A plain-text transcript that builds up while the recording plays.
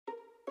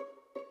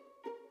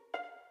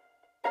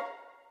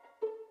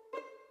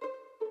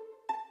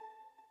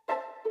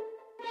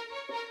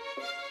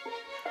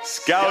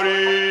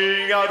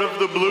Scouting out of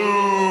the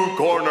blue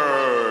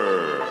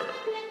corner.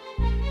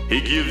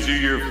 He gives you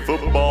your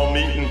football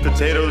meat and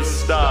potatoes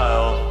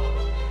style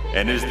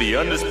and is the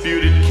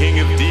undisputed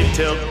king of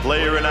detailed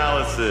player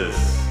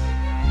analysis.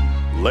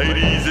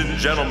 Ladies and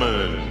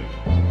gentlemen,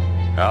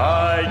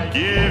 I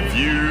give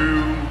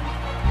you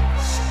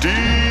Steve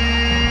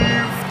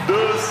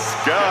the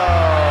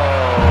Scout.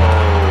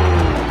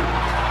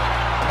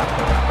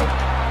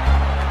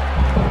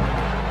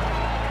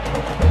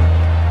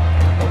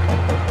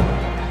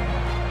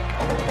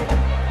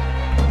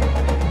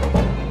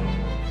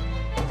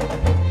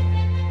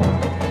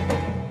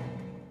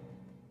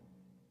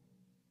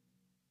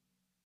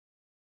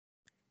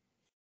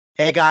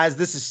 Hey guys,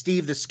 this is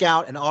Steve the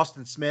Scout and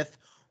Austin Smith.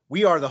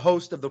 We are the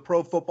host of the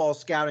Pro Football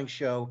Scouting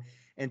Show,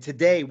 and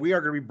today we are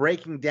going to be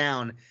breaking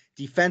down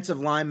defensive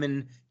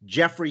lineman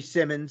Jeffery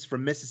Simmons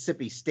from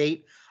Mississippi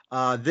State.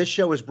 This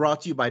show is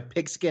brought to you by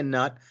Pigskin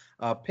Nut.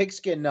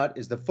 Pigskin Nut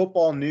is the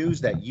football news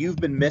that you've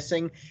been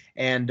missing,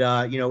 and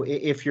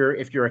if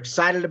you're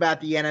excited about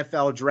the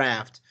NFL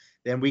draft,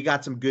 then we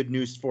got some good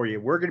news for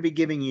you. We're going to be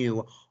giving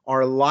you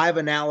our live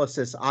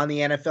analysis on the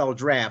NFL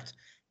draft,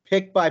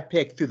 pick by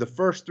pick through the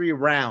first three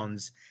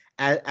rounds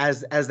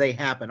as they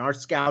happen. Our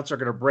scouts are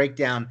going to break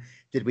down,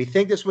 did we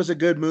think this was a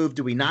good move?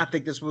 Do we not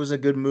think this was a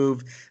good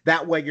move?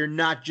 That way you're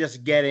not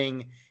just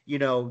getting,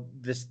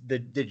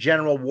 the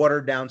general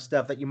watered down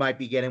stuff that you might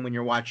be getting when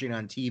you're watching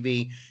on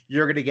TV.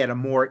 You're going to get a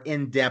more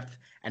in-depth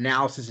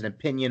analysis and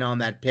opinion on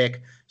that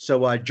pick.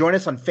 So join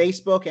us on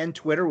Facebook and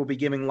Twitter. We'll be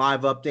giving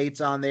live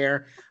updates on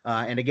there.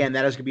 And again,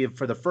 that is going to be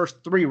for the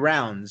first three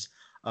rounds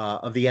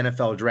of the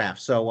NFL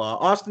draft. So,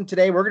 Austin,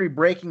 today we're going to be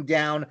breaking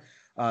down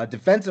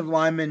defensive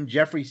lineman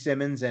Jeffery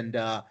Simmons, and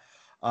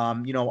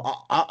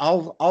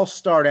I'll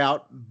start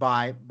out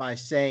by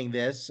saying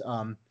this.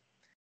 I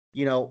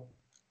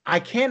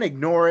can't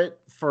ignore it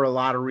for a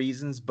lot of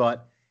reasons,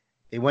 but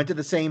they went to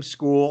the same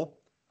school.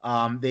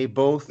 They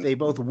both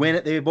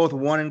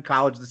won in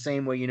college the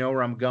same way. You know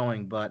where I'm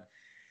going, but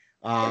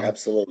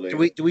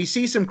absolutely. Do we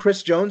see some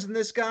Chris Jones in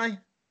this guy?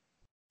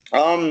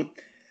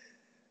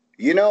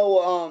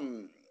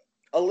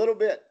 A little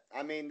bit.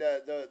 I mean,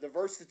 the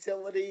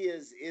versatility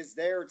is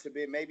there to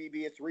maybe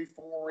be a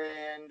 3-4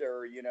 end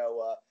or,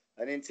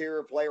 an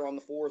interior player on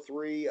the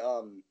 4-3.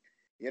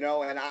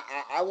 And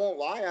I won't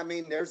lie. I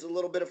mean, there's a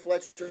little bit of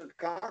Fletcher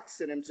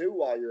Cox in him too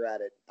while you're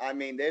at it. I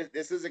mean,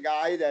 this is a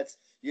guy that's,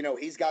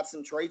 he's got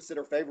some traits that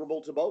are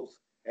favorable to both.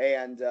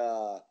 And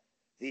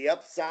the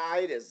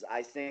upside is,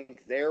 I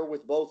think, there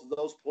with both of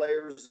those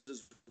players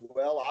as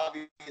well.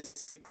 Obviously,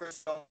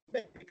 Chris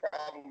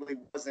probably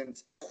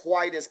wasn't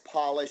quite as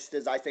polished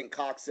as I think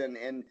Cox and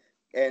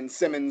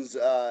Simmons,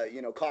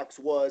 Cox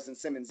was and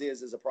Simmons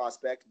is as a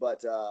prospect.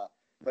 But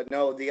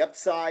no, the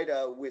upside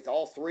with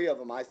all three of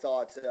them, I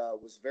thought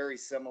was very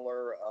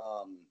similar.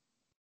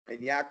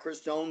 And yeah,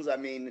 Chris Jones, I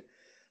mean,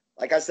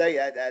 like I say,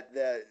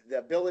 the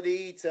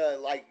ability to,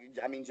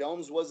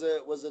 Jones was a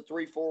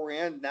 3-4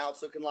 end. Now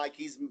it's looking like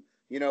he's,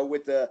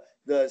 with the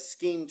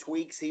scheme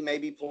tweaks, he may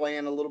be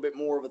playing a little bit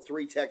more of a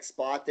 3-tech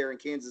spot there in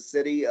Kansas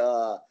City,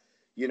 as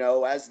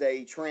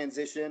they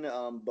transition.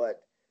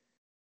 But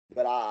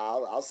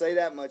I'll say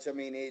that much. I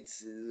mean,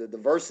 it's the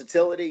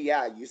versatility.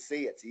 Yeah, you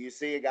see it. You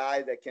see a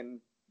guy that can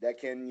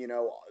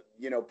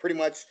pretty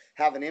much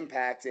have an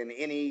impact in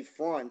any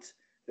front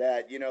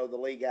that, the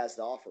league has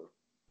to offer.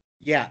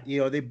 Yeah,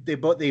 they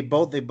both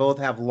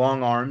have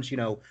long arms.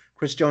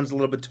 Chris Jones a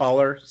little bit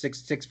taller,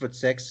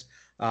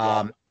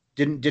 6'6".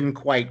 Didn't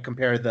quite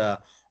compare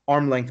the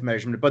arm length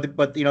measurement,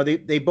 but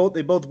they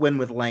both win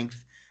with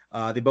length.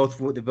 They both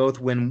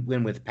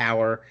win with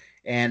power.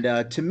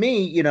 And to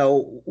me,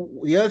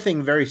 the other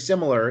thing very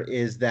similar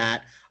is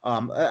that,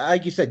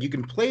 like you said, you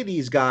can play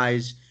these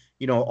guys,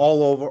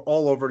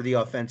 all over the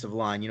offensive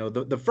line.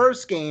 The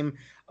first game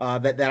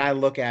that I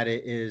look at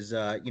it is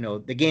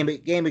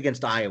the game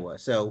against Iowa.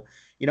 So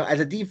as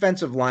a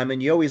defensive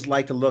lineman, you always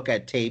like to look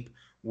at tape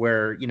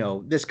where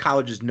this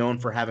college is known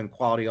for having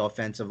quality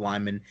offensive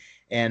linemen,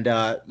 and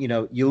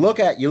you look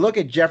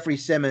at Jeffery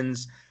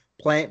Simmons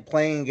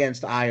playing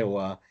against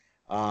Iowa,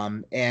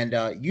 and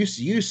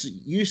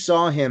you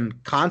saw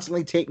him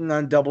constantly taking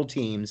on double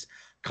teams,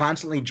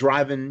 constantly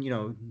driving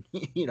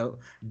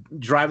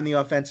driving the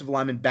offensive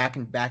lineman back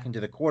into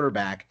the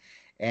quarterback,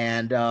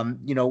 and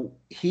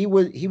he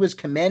was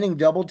commanding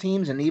double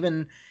teams, and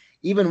even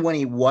when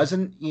he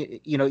wasn't,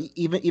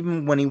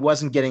 even when he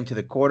wasn't getting to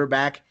the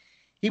quarterback,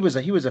 he was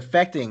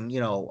affecting,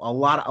 a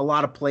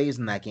lot of plays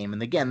in that game.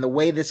 And again, the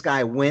way this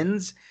guy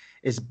wins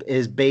is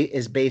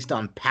based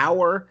on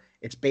power.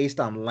 It's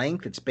based on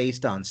length. It's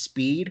based on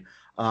speed.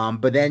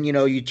 But then,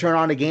 you turn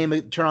on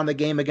the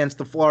game against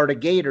the Florida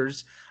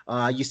Gators.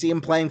 You see him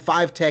playing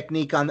 5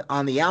 technique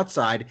on the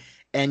outside,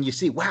 and you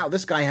see, wow,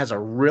 this guy has a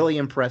really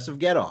impressive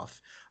get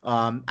off.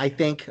 I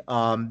think,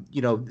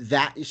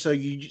 that, so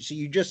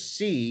you just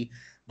see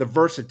the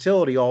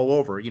versatility all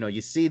over. You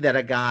see that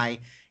a guy,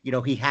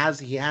 he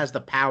has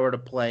the power to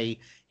play.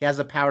 He has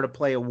the power to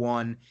play a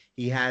one.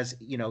 He has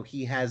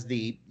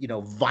the,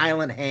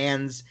 violent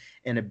hands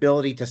and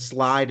ability to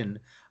slide and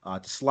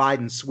to slide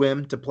and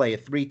swim, to play a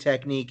 3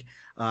 technique,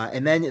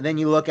 and then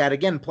you look at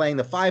again playing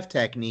the 5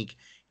 technique.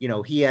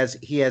 He has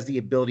the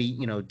ability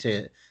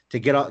to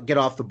get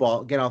off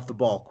the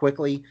ball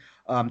quickly.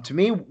 To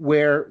me,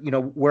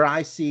 where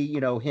I see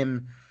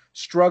him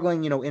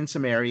struggling in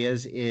some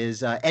areas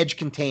is edge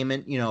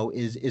containment.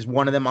 Is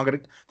one of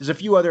them. There's a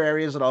few other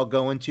areas that I'll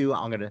go into.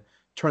 I'm gonna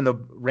turn the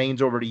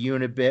reins over to you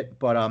in a bit,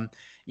 but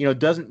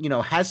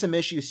doesn't has some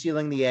issues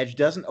sealing the edge.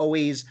 Doesn't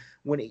always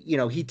when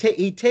he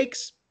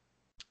takes.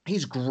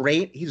 He's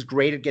great. He's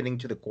great at getting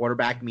to the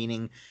quarterback.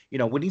 Meaning,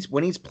 when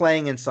he's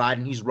playing inside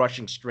and he's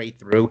rushing straight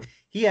through,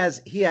 he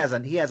has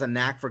a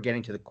knack for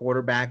getting to the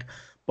quarterback.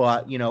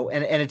 But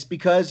and it's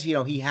because he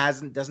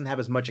doesn't have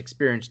as much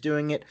experience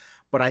doing it.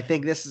 But I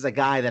think this is a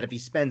guy that if he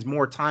spends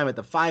more time at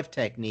the 5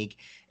 technique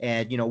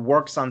and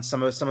works on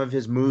some of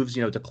his moves,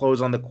 to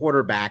close on the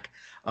quarterback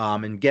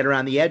and get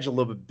around the edge a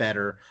little bit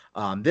better,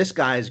 this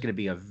guy is going to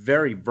be a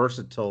very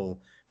versatile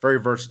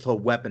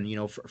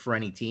weapon, for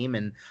any team.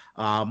 And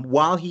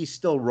while he's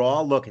still raw,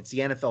 look, it's the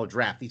NFL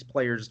draft. These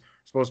players are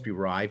supposed to be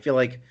raw. I feel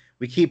like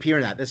we keep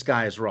hearing that this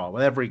guy is raw.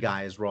 Well, every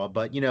guy is raw,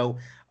 but you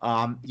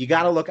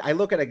got to look. I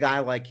look at a guy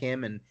like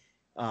him, and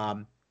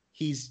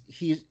he's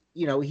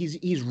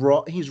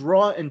raw. He's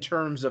raw in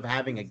terms of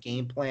having a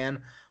game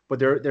plan, but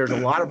there's a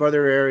lot of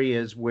other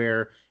areas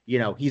where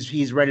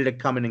he's ready to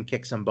come in and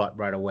kick some butt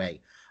right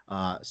away.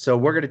 So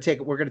we're gonna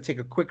take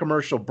a quick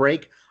commercial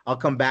break. I'll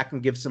come back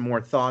and give some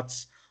more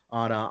thoughts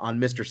on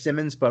Mr.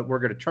 Simmons, but we're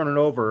going to turn it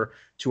over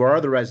to our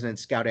other resident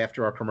scout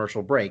after our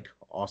commercial break,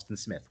 Austin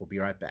Smith. We'll be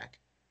right back.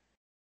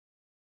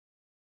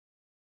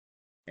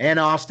 And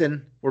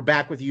Austin, we're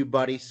back with you,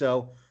 buddy.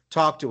 So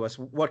talk to us.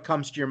 What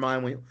comes to your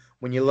mind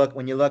when you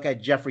look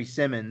at Jeffery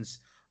Simmons,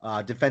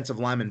 defensive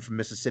lineman from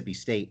Mississippi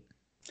State?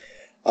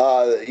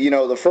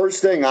 The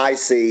first thing I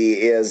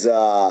see is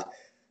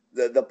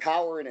the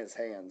power in his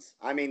hands.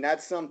 I mean,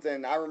 that's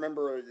something I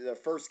remember the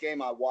first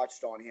game I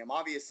watched on him.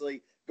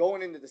 Obviously,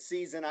 going into the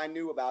season, I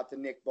knew about the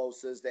Nick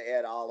Bosa's, the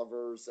Ed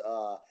Olivers,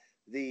 some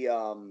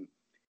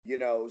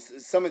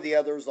of the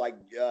others like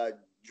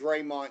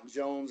Draymond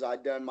Jones.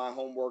 I'd done my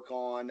homework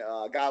on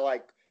a guy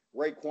like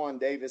Raekwon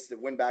Davis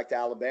that went back to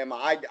Alabama.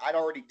 I'd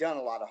already done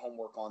a lot of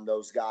homework on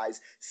those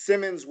guys.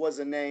 Simmons was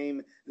a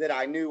name that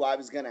I knew I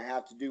was going to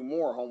have to do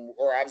more homework,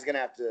 or I was going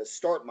to have to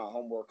start my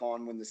homework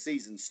on when the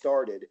season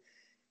started.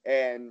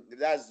 And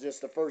that's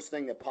just the first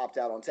thing that popped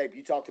out on tape.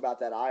 You talked about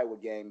that Iowa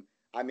game.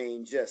 I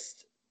mean,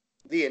 just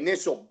the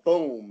initial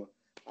boom,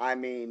 that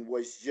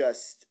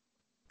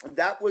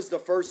was the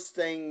first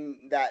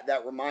thing that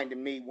reminded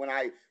me when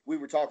we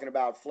were talking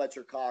about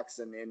Fletcher Cox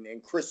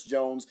and Chris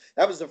Jones.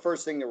 That was the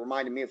first thing that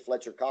reminded me of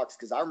Fletcher Cox,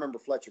 because I remember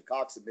Fletcher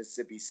Cox at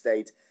Mississippi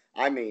State.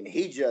 I mean,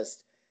 he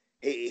just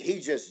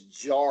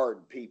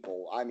jarred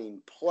people. I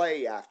mean,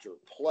 play after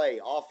play,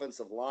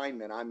 offensive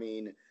linemen. I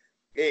mean,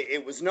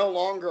 it was no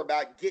longer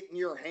about getting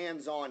your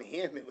hands on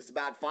him. It was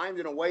about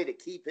finding a way to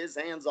keep his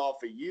hands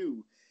off of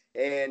you.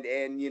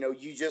 And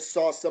you just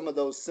saw some of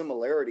those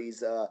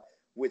similarities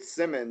with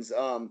Simmons.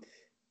 Now,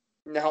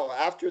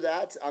 after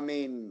that, I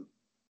mean,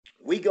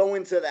 we go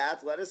into the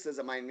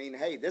athleticism. I mean,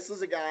 hey, this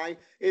is a guy,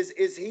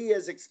 is he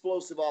as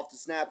explosive off the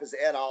snap as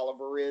Ed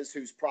Oliver is,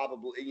 who's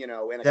probably, in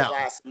a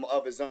class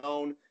of his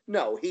own?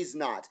 No, he's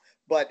not.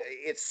 But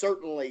it's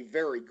certainly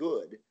very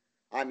good.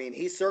 I mean,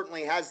 he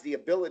certainly has the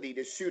ability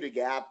to shoot a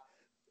gap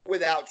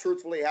without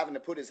truthfully having to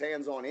put his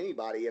hands on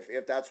anybody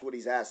if that's what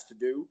he's asked to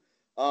do.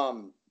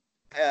 But,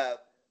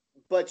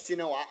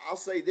 I'll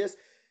say this,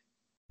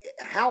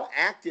 how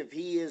active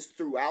he is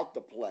throughout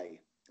the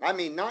play. I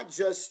mean, not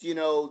just,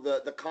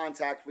 the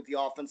contact with the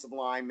offensive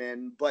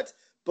lineman, but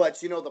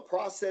the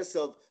process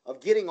of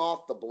getting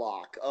off the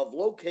block, of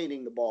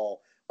locating the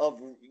ball,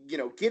 of,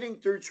 getting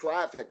through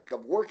traffic,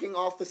 of working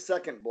off the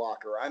second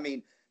blocker. I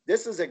mean,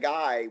 this is a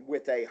guy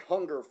with a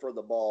hunger for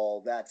the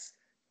ball there's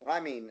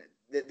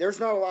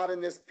not a lot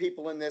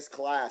people in this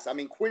class. I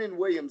mean, Quinnen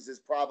Williams is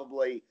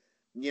probably,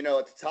 at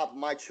the top of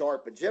my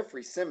chart, but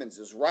Jeffery Simmons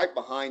is right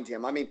behind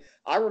him. I mean,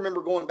 I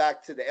remember going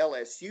back to the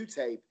LSU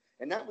tape,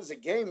 and that was a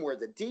game where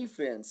the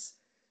defense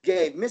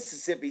gave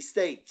Mississippi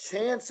State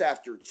chance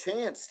after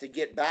chance to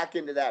get back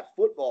into that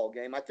football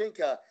game. I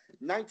think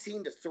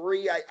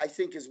 19-3, I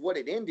think is what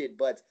it ended,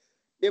 but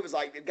it was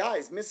like,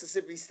 guys,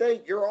 Mississippi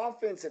State, your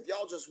offense, if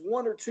y'all just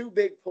one or two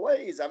big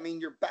plays, I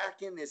mean, you're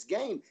back in this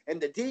game.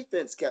 And the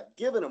defense kept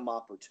giving them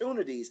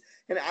opportunities.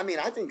 And, I mean,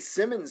 I think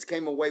Simmons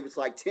came away with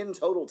like 10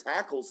 total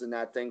tackles in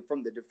that thing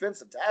from the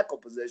defensive tackle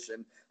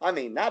position. I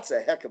mean, that's a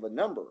heck of a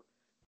number.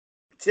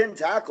 10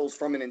 tackles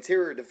from an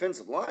interior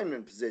defensive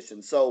lineman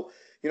position. So,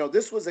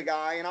 this was a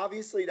guy, and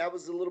obviously that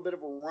was a little bit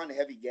of a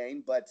run-heavy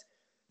game. But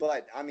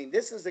I mean,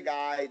 this is a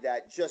guy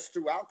that just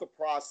throughout the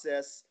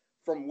process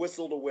from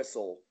whistle to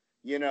whistle,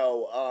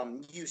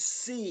 you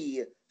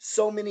see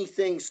so many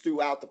things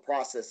throughout the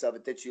process of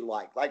it that you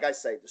like. Like I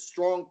say, the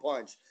strong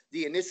punch,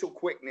 the initial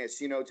quickness,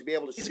 to be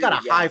able to He's got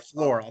a high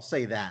floor, I'll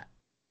say that.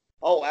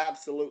 Oh,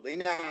 absolutely.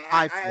 Now,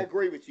 I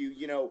agree with you.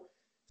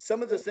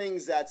 Some of the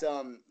things that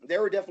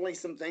there were definitely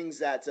some things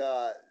that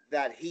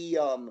he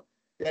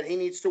that he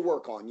needs to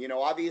work on. You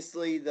know,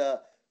 obviously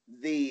the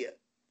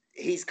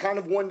he's kind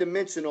of one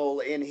dimensional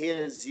in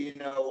his, you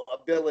know,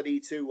 ability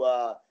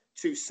to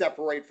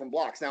separate from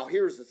blocks. Now,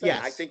 here's the thing: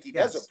 Yes, I think he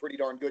does yes. a pretty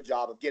darn good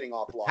job of getting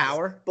off blocks.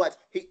 Power, But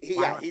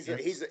yeah, violent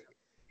hits.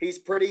 he's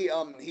pretty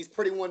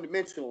one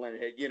dimensional in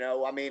it. You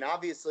know, I mean,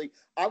 obviously,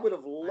 I would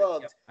have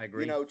loved, Yep, I you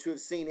agree. know, to have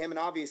seen him, and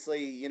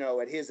obviously, you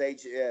know, at his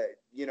age,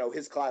 you know,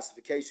 his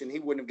classification, he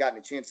wouldn't have gotten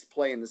a chance to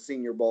play in the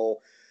Senior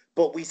Bowl.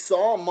 But we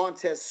saw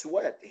Montez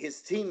Sweat, his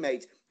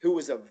teammate, who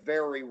was a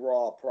very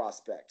raw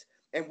prospect,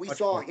 and we Much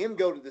saw more. him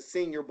go to the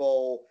Senior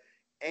Bowl.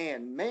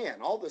 And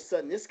man, all of a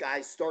sudden, this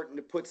guy's starting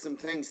to put some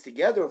things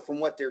together from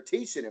what they're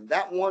teaching him.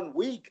 That 1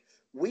 week,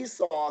 we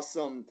saw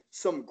some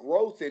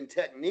growth in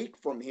technique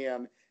from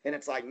him. And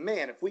it's like,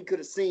 man, if we could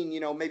have seen, you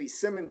know, maybe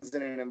Simmons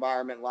in an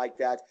environment like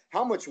that,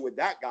 how much would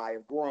that guy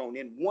have grown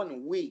in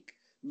 1 week,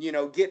 you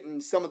know, getting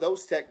some of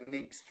those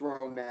techniques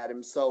thrown at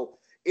him? So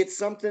it's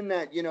something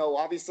that, you know,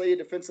 obviously a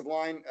defensive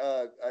line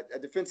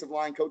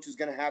coach is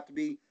going to have to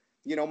be,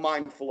 you know,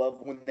 mindful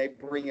of when they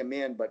bring him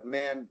in. But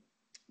man,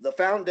 the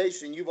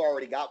foundation you've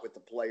already got with the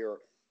player,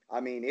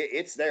 I mean,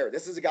 it's there.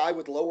 This is a guy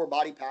with lower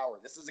body power.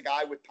 This is a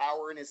guy with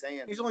power in his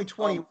hands. He's only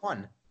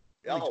 21.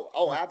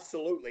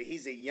 Absolutely.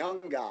 He's a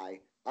young guy.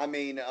 I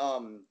mean,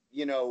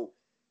 you know,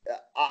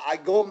 I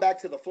going back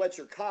to the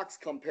Fletcher Cox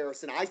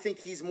comparison. I think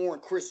he's more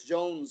in Chris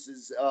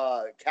Jones's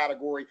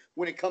category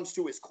when it comes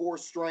to his core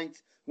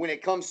strength. When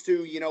it comes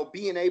to, you know,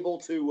 being able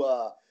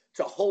to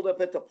hold up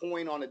at the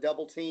point on a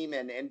double team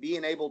and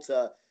being able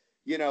to,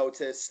 you know,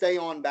 to stay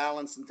on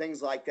balance and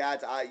things like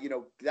that. You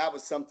know, that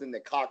was something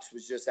that Cox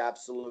was just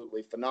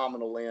absolutely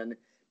phenomenal in.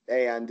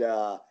 And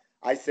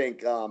I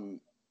think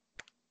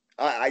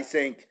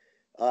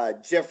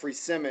Jeffery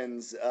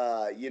Simmons,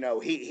 you know,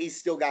 he's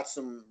still got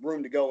some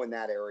room to go in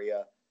that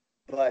area.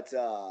 But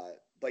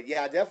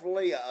yeah,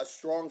 definitely a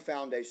strong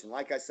foundation.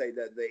 Like I say,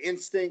 the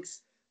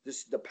instincts,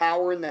 the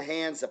power in the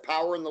hands, the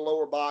power in the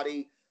lower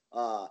body,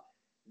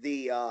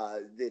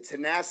 the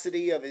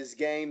tenacity of his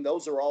game.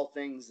 Those are all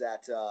things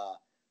that,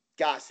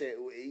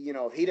 you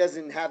know, if he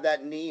doesn't have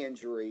that knee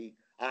injury,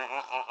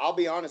 I'll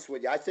be honest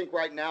with you. I think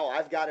right now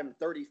I've got him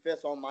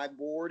 35th on my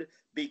board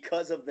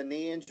because of the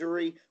knee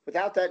injury.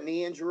 Without that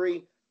knee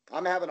injury,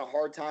 I'm having a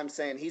hard time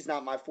saying he's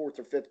not my 4th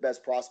or 5th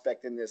best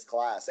prospect in this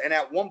class. And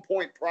at one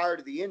point prior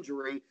to the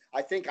injury,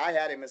 I think I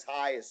had him as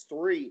high as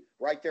 3,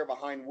 right there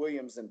behind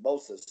Williams and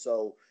Bosa.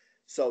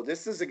 So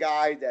this is a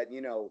guy that,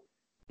 you know,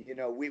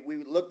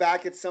 we look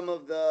back at some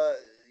of the,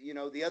 you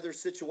know, the other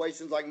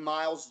situations like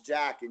Miles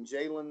Jack and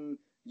Jalen,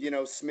 you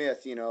know,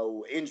 Smith, you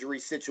know, injury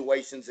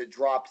situations that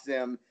dropped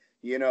them,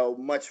 you know,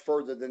 much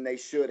further than they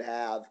should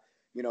have.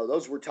 You know,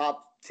 those were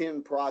top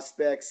 10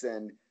 prospects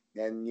and,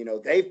 you know,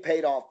 they've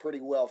paid off pretty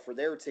well for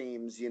their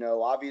teams. You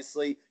know,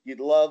 obviously you'd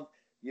love,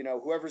 you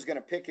know, whoever's going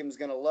to pick him is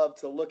going to love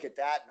to look at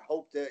that and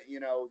hope that, you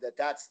know,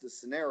 that's the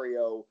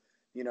scenario,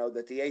 you know,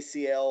 that the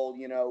ACL,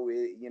 you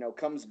know,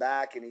 comes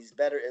back and he's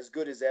better, as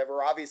good as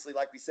ever. Obviously,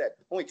 like we said,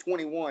 only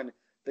 21.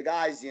 The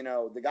guy's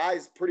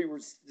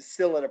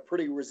still at a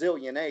pretty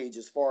resilient age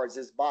as far as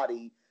his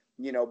body,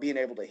 you know, being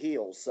able to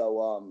heal.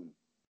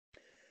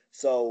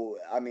 So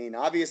I mean,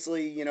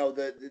 obviously, you know,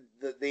 the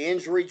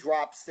injury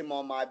drops him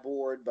on my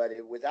board, but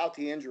without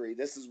the injury,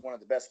 this is one of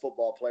the best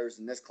football players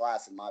in this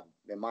class,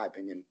 in my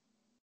opinion.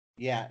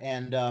 Yeah,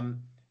 and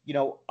you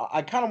know,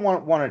 I kind of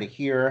wanted to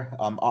hear.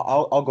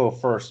 I'll go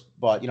first,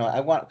 but you know,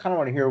 I kind of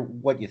want to hear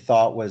what you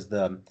thought was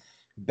the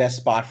best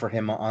spot for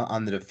him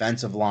on the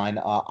defensive line.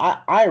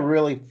 I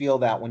really feel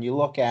that when you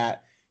look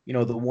at, you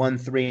know, the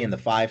 1-3 and the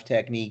 5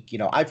 technique, you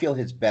know, I feel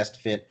his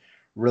best fit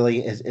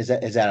really is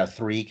at a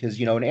 3, because,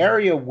 you know, an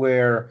area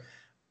where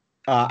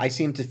I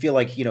seem to feel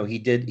like, you know, he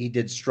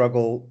did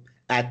struggle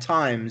at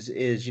times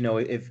is, you know,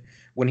 if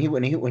when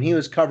he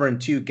was covering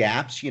 2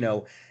 gaps, you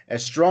know,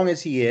 as strong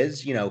as he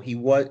is, you know, he's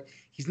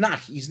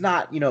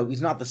not, you know,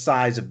 he's not the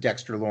size of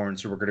Dexter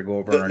Lawrence, who we're going to go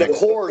over. The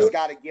core's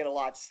got to get a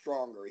lot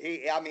stronger.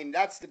 I mean,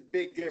 that's the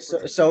big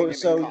difference between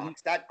him and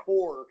Cox. That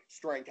core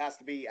strength has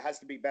to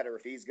be better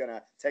if he's going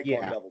to take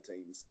on double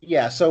teams.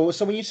 Yeah. So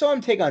when you saw him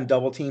take on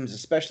double teams,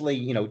 especially,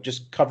 you know,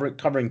 just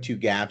covering 2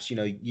 gaps, you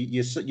know,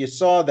 you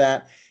saw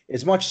that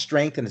as much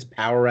strength and as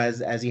power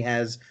as he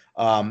has,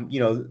 you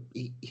know,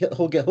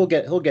 he'll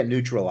get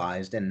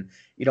neutralized, and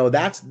you know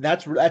that's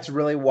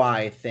really why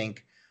I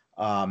think,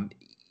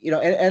 you know,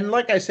 and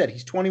like I said,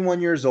 he's 21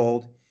 years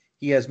old.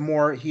 He has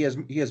more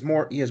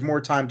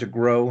time to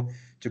grow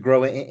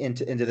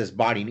into this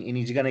body, and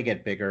he's going to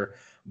get bigger.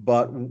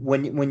 But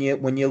when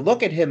you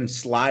look at him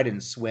slide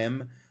and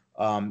swim,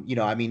 you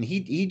know, I mean,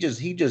 he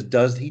just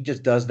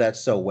does that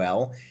so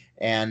well.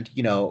 And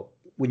you know,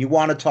 when you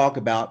want to talk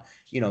about,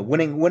 you know,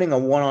 winning a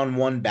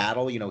one-on-one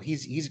battle, you know,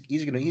 he's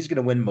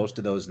gonna win most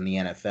of those in the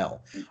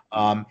NFL.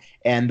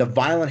 And the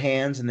violent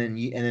hands, and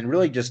then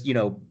really just, you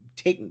know,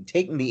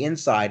 taking the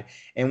inside,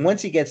 and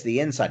once he gets the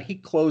inside, he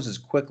closes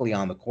quickly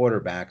on the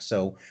quarterback.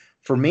 So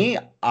for me,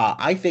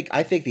 I think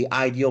the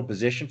ideal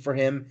position for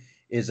him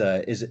is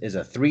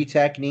a 3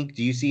 technique.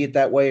 Do you see it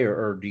that way,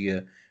 or do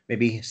you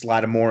maybe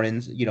slide him more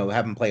in,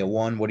 have him play a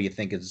 1? What do you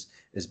think is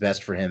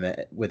best for him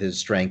with his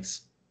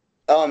strengths?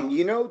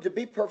 To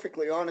be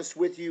perfectly honest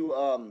with you,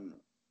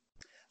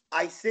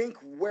 I think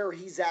where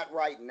he's at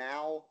right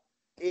now,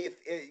 if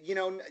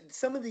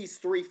some of these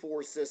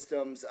 3-4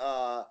 systems,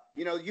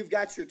 you've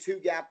got your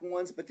 2-gap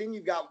ones, but then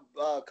you've got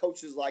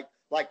coaches like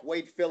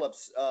Wade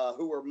Phillips,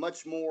 who are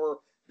much more.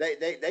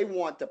 They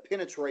want the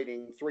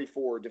penetrating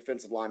 3-4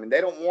 defensive lineman.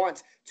 They don't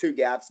want 2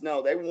 gaps.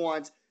 No, they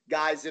want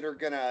guys that are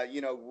gonna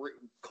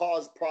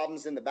cause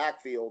problems in the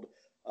backfield.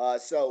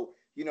 So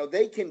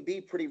they can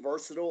be pretty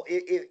versatile.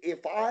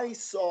 If I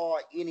saw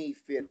any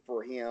fit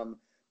for him,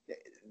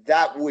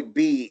 that would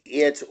be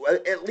it,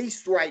 at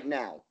least right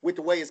now, with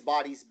the way his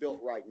body's built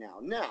right now.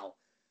 Now,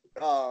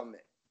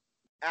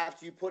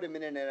 after you put him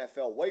in an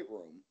NFL weight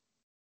room,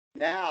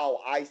 now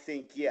I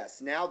think,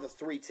 yes, now the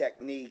 3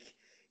 technique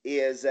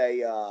is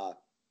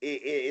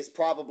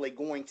probably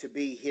going to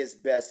be his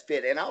best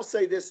fit. And I'll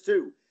say this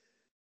too,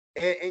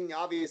 and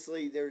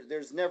obviously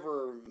there's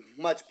never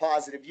much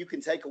positive you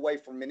can take away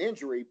from an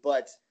injury,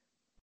 but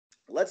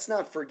let's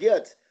not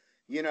forget,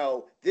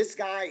 this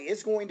guy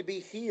is going to be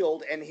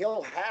healed and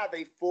he'll have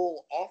a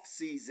full off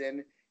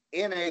season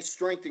in a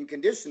strength and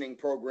conditioning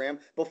program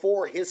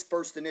before his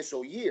first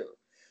initial year.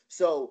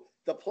 So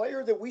the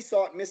player that we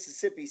saw at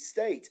Mississippi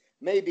State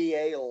may be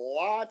a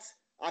lot.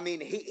 I mean,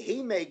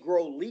 he may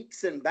grow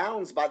leaps and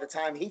bounds by the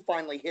time he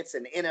finally hits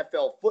an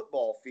NFL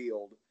football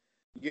field,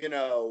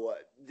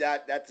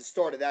 that at the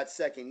start of that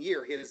second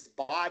year, his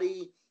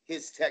body,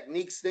 his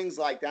techniques, things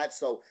like that.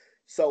 So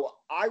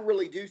I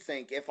really do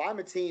think if I'm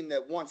a team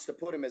that wants to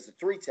put him as a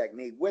 3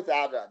 technique,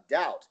 without a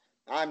doubt,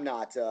 I'm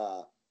not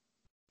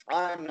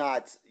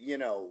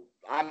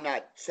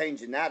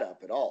changing that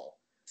up at all.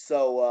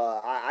 So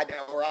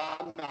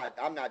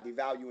I'm not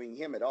devaluing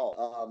him at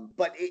all.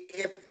 But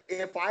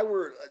if I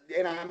were,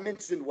 and I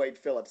mentioned Wade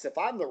Phillips, if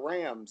I'm the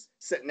Rams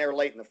sitting there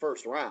late in the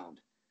first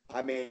round,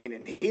 I mean,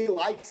 and he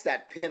likes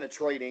that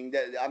penetrating.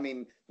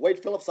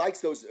 Wade Phillips likes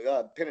those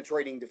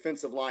penetrating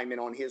defensive linemen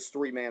on his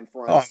 3-man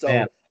front. Oh, so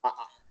man.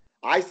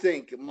 I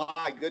think,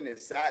 my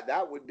goodness,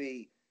 that would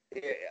be.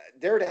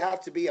 There'd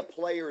have to be a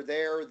player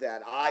there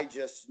that I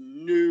just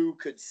knew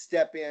could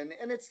step in,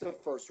 and it's the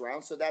first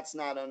round, so that's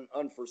not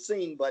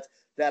unforeseen, but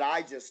that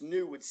I just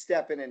knew would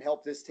step in and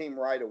help this team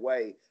right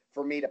away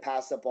for me to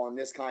pass up on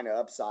this kind of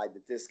upside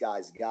that this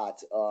guy's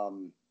got.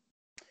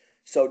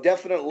 So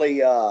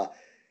definitely, I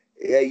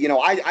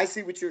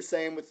see what you're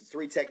saying with the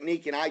 3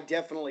 technique, and I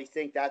definitely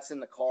think that's in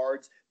the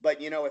cards.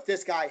 But, if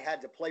this guy had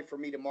to play for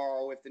me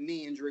tomorrow, if the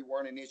knee injury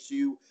weren't an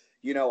issue,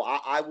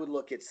 I would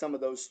look at some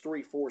of those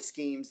 3-4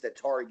 schemes that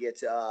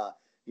target, the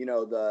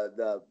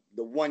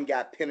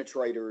 1-gap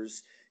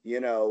penetrators,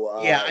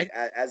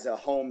 as a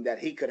home that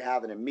he could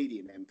have an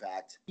immediate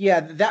impact.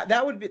 Yeah,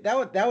 that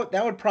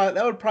would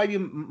probably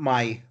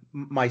be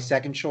my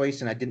second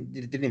choice, and I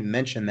didn't even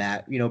mention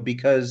that,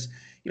 because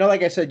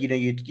like I said,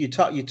 you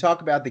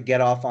talk about the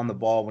get off on the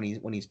ball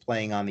when he's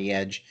playing on the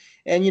edge,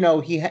 and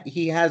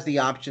he has the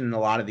option in a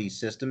lot of these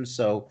systems,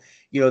 so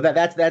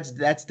that's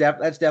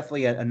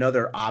definitely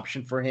another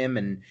option for him,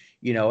 and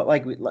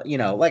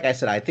like I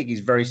said, I think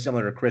he's very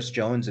similar to Chris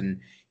Jones, and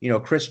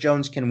Chris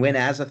Jones can win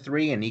as a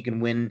 3, and he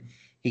can win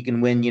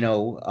in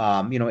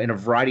a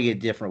variety of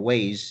different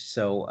ways.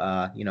 So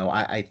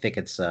I think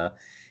it's a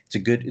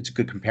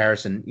good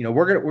comparison.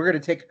 We're gonna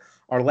take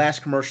our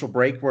last commercial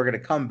break. We're gonna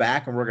come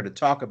back and we're gonna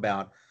talk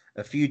about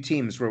a few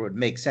teams where it would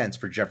make sense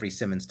for Jeffery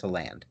Simmons to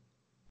land.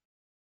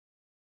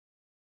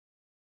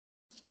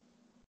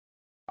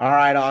 All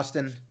right,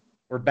 Austin,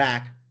 we're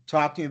back.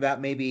 Talk to me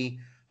about maybe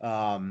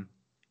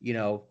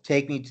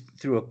take me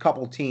through a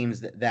couple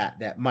teams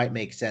that might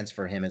make sense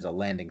for him as a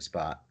landing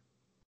spot.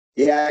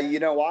 Yeah,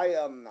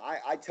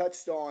 I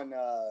touched on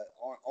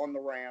the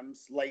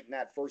Rams late in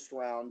that first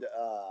round.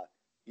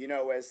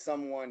 As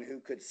someone who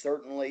could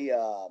certainly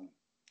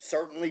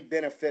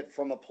benefit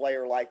from a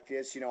player like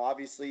this.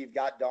 Obviously you've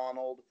got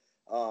Donald.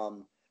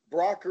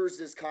 Brockers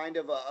is kind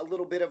of a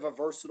little bit of a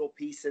versatile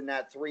piece in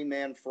that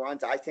 3-man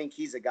front. I think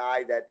he's a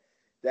guy that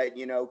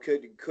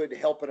could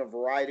help in a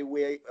variety of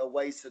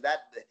ways. So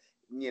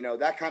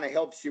that kind of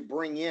helps you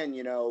bring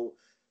in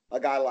a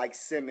guy like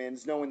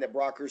Simmons, knowing that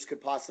Brockers could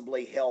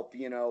possibly help,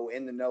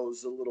 in the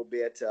nose a little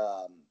bit.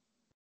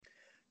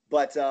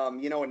 But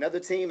another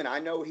team, and I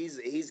know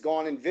he's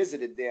gone and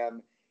visited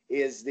them,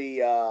 is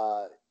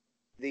the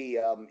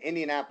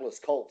Indianapolis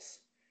Colts.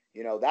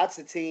 That's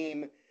a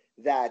team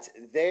that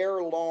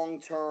their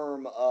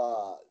long-term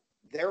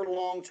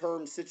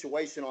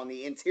situation on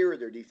the interior of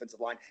their defensive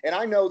line, and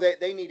I know that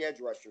they need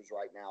edge rushers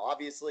right now.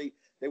 Obviously,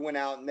 they went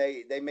out and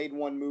they made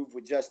one move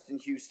with Justin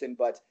Houston,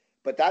 but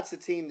that's a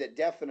team that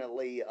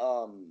definitely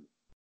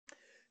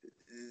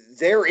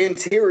their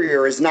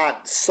interior is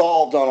not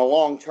solved on a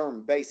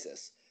long-term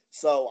basis.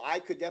 So I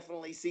could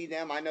definitely see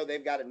them. I know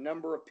they've got a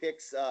number of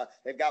picks.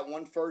 They've got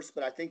 1 first,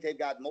 but I think they've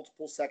got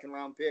multiple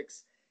second-round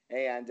picks,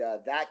 and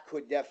that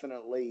could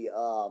definitely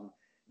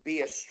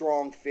be a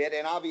strong fit.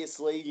 And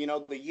obviously,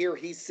 the year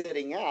he's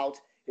sitting out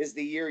is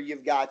the year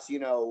you've got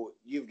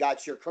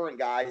your current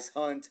guys,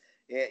 Hunt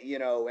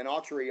and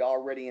Autry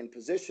already in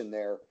position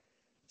there.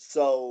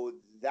 So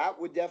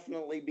that would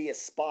definitely be a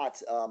spot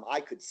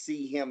I could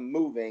see him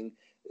moving.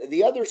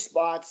 The other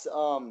spots,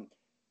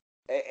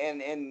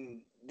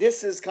 and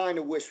this is kind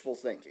of wishful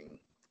thinking.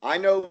 I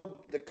know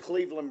the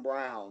Cleveland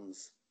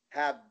Browns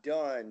have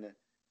done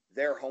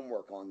their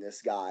homework on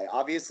this guy.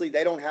 Obviously,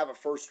 they don't have a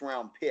first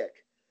round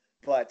pick,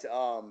 but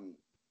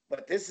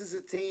this is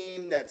a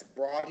team that's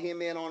brought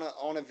him in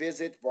on a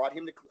visit, brought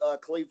him to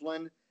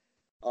Cleveland.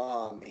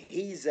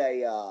 He's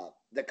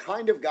the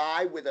kind of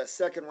guy with a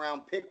second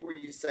round pick where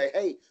you say,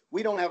 hey,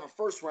 we don't have a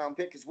first round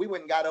pick because we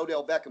went and got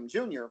Odell Beckham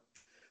Jr.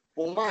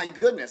 Well, my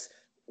goodness,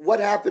 what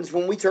happens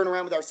when we turn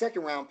around with our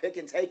second round pick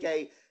and take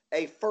a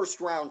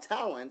first round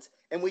talent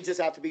and we just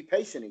have to be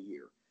patient a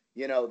year?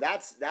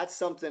 That's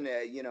something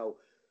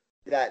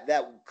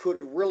that could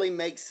really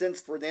make sense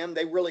for them.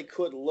 They really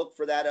could look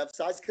for that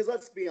upside because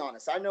let's be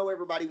honest, I know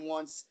everybody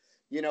wants,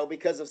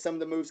 because of some of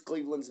the moves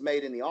Cleveland's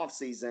made in the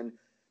offseason,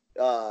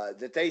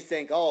 that they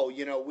think,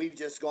 we've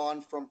just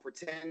gone from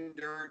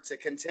pretender to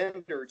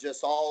contender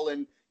just all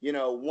in,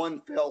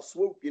 one fell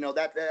swoop.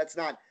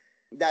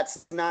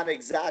 That's not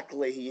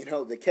exactly,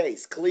 the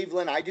case.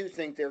 Cleveland, I do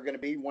think they're going to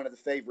be one of the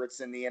favorites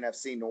in the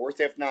NFC North,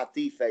 if not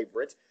the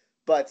favorite.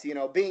 But,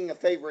 being a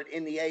favorite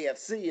in the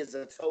AFC is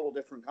a total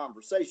different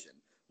conversation.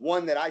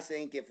 One that I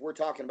think if we're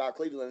talking about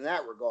Cleveland in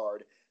that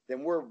regard,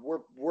 then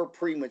we're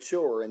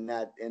premature in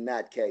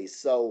that case.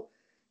 So,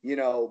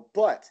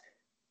 but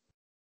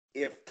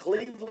if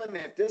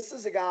this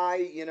is a guy,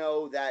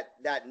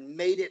 that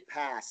made it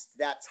past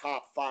that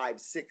top 5,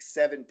 6,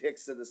 7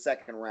 picks of the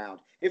second round,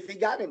 if he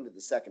got into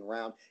the second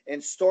round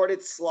and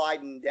started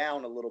sliding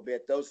down a little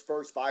bit, those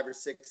first 5 or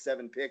 6,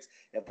 7 picks,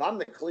 if I'm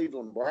the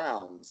Cleveland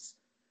Browns,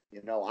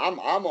 I'm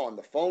on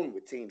the phone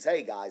with teams.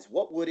 Hey guys,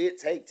 what would it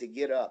take to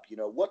get up?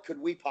 What could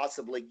we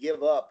possibly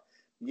give up,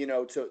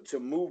 to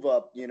move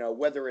up,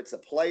 whether it's a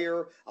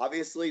player,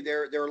 obviously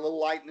they're a little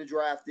light in the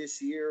draft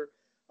this year.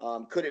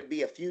 Could it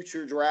be a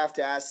future draft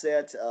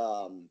asset?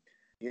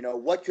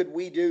 What could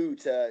we do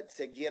to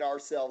get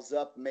ourselves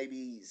up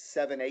maybe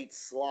 7, 8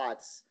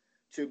 slots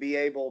to be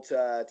able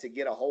to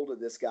get a hold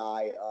of this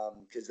guy?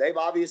 Because they've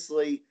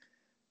obviously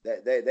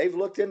they've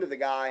looked into the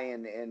guy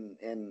and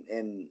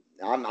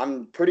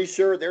I'm pretty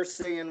sure they're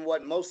seeing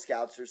what most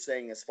scouts are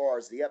saying as far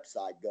as the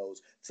upside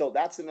goes. So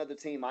that's another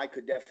team I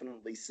could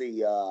definitely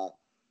see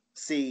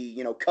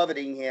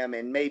coveting him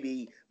and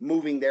maybe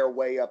moving their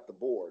way up the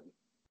board.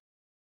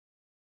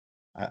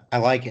 I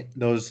like it.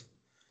 Those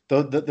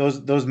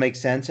make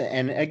sense.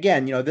 And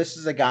again, this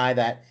is a guy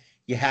that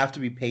you have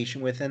to be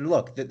patient with. And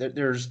look,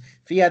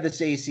 if he had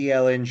this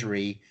ACL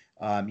injury,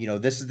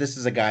 this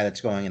is a guy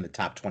that's going in the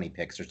top 20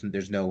 picks.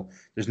 There's no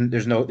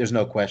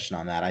question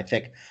on that. I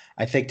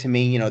think to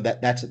me,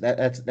 that's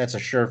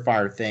a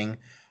surefire thing.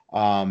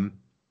 A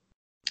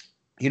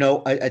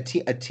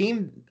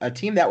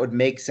team that would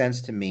make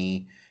sense to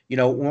me.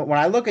 When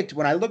I look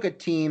at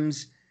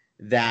teams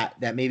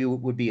that maybe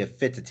would be a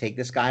fit to take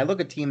this guy, I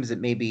look at teams that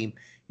maybe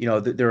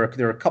they're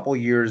a couple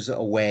years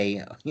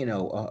away,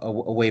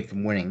 away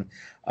from winning,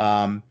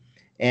 a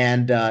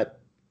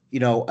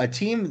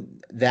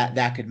team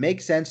that could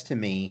make sense to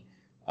me,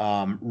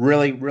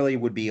 really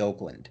would be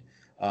Oakland,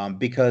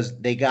 because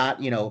they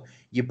got, you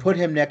put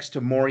him next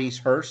to Maurice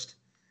Hurst.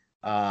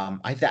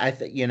 I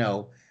think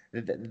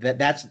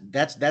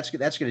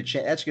that's going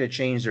to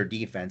change their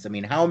defense. I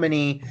mean, how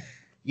many,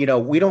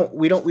 we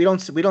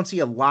don't see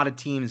a lot of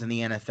teams in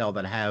the NFL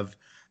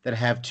that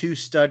have 2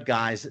 stud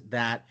guys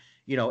that,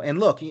 and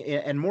look,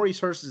 and Maurice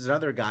Hurst is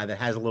another guy that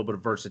has a little bit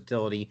of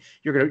versatility.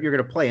 You're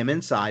gonna play him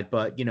inside,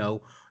 but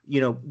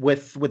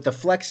with the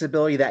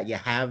flexibility that you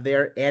have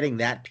there, adding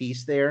that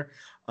piece there,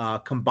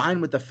 combined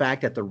with the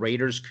fact that the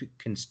Raiders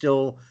can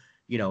still,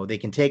 they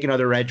can take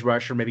another edge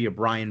rusher, maybe a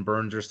Brian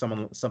Burns or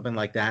something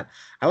like that.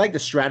 I like the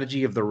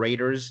strategy of the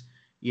Raiders.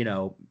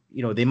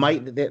 They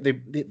might,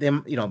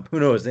 who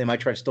knows? They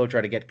might still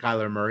try to get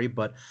Kyler Murray,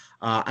 but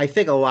I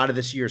think a lot of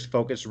this year's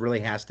focus really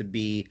has to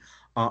be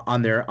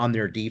on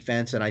their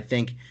defense. And I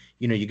think,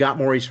 you got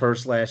Maurice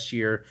Hurst last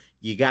year.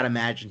 You got to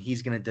imagine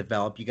he's going to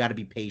develop. You got to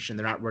be patient.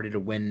 They're not ready to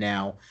win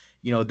now.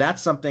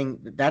 That's something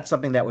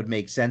that would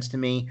make sense to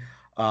me.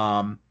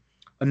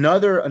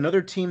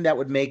 Another team that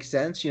would make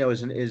sense,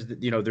 is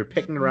they're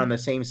picking around the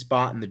same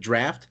spot in the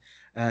draft,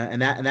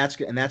 and that's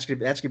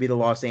gonna be the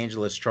Los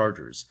Angeles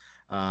Chargers.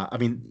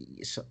 I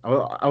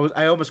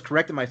almost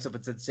corrected myself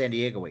and said San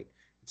Diego. Wait,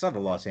 it's not the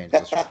Los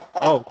Angeles Chargers.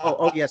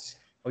 Oh yes,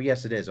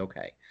 it is.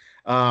 Okay.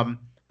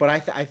 But I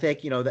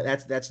think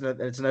that's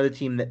another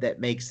team that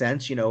makes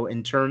sense.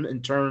 In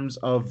terms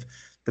of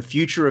the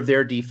future of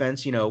their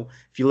defense. If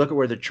you look at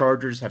where the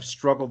Chargers have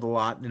struggled a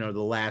lot,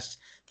 the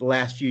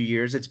last few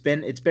years, it's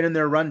been in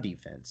their run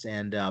defense.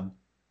 And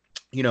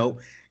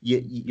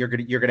you're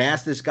gonna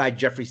ask this guy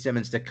Jeffery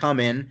Simmons to come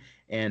in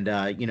and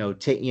if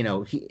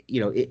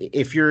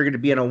you're gonna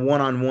be in a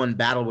one-on-one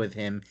battle with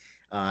him,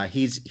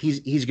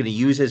 he's gonna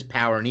use his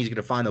power and he's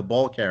gonna find the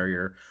ball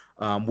carrier.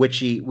 Which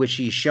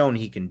he's shown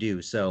he can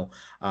do. So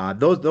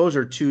those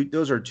are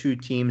two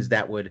teams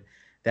that would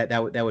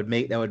that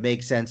would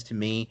make sense to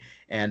me.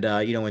 And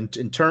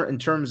in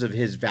terms of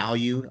his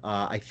value,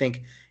 I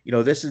think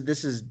this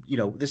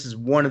is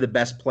one of the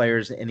best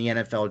players in the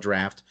NFL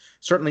draft.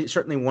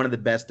 Certainly one of the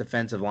best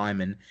defensive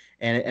linemen.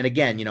 And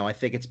again, I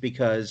think it's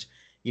because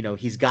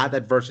he's got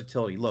that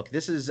versatility. Look,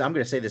 I'm going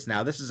to say this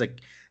now. This is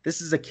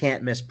a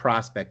can't miss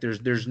prospect.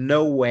 There's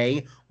no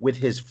way with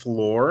his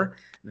floor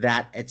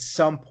that at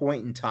some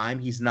point in time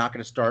he's not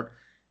going to start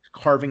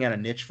carving out a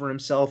niche for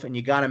himself. And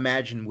you got to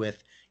imagine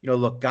with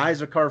look,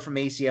 guys are carved from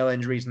ACL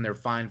injuries and they're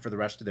fine for the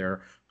rest of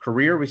their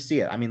career. We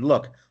see it. I meid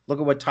look at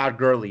what Todd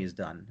Gurley has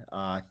done.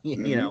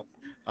 It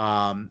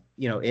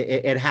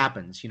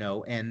happens.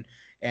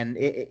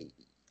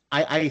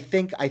 I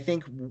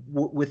think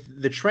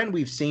with the trend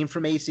we've seen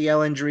from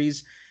ACL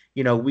injuries,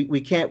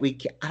 we can't.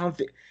 I don't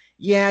think.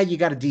 Yeah, you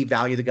got to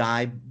devalue the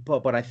guy,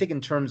 but I think in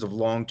terms of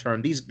long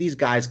term, these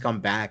guys come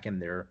back and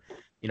they're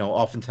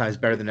oftentimes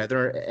better than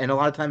other, and a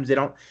lot of times they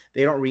don't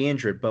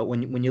re-injure it. But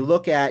when you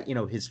look at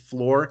his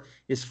floor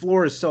is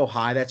so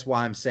high. That's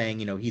why I'm saying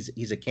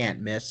he's a can't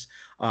miss.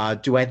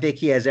 Do I think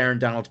he has Aaron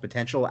Donald's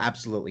potential?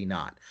 Absolutely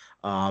not.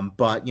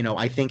 But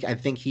I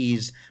think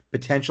he's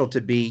potential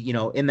to be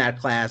in that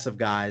class of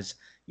guys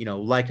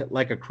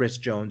like a Chris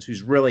Jones,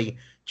 who's really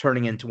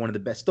turning into one of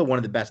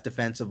the best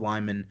defensive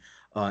linemen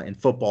in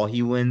football.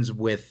 He wins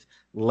with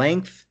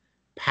length,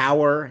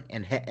 power,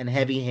 and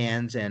heavy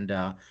hands. And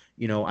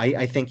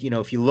I think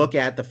if you look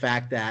at the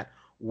fact that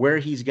where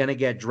he's going to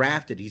get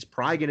drafted, he's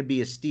probably going to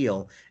be a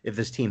steal if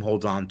this team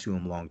holds on to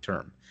him long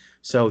term.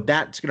 So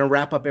that's going to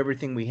wrap up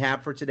everything we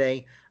have for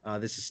today.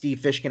 This is Steve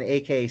Fishkin,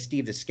 aka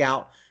Steve the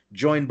Scout,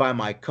 joined by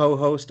my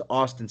co-host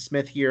Austin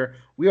Smith here.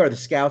 We are the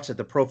Scouts at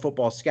the Pro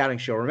Football Scouting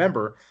Show.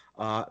 Remember,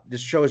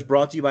 this show is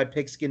brought to you by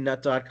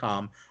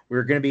PigskinNut.com.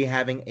 We're going to be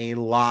having a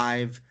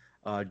live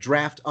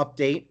draft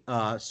update.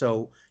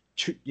 So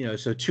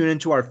tune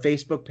into our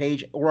Facebook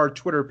page or our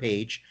Twitter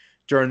page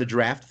during the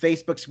draft.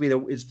 Facebook is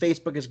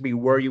going to be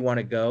where you want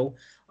to go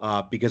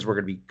because we're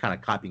going to be kind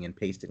of copying and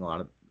pasting a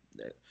lot of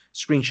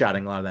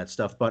screenshotting a lot of that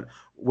stuff. But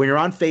when you're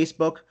on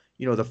Facebook,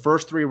 the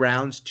first 3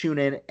 rounds, tune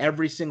in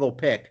every single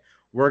pick.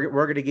 We're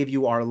going to give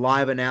you our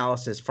live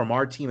analysis from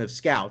our team of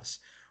scouts,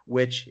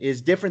 which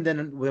is different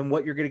than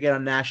what you're going to get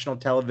on national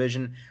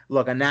television.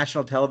 Look, on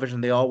national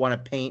television, they all want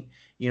to paint,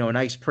 a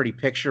nice, pretty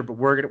picture, but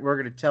we're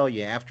going to tell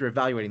you after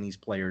evaluating these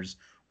players,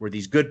 were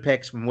these good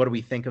picks and what do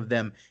we think of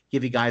them?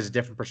 Give you guys a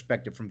different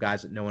perspective from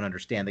guys that know and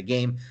understand the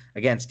game.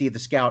 Again, Steve the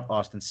Scout,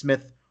 Austin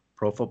Smith,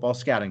 Pro Football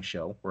Scouting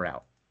Show. We're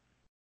out.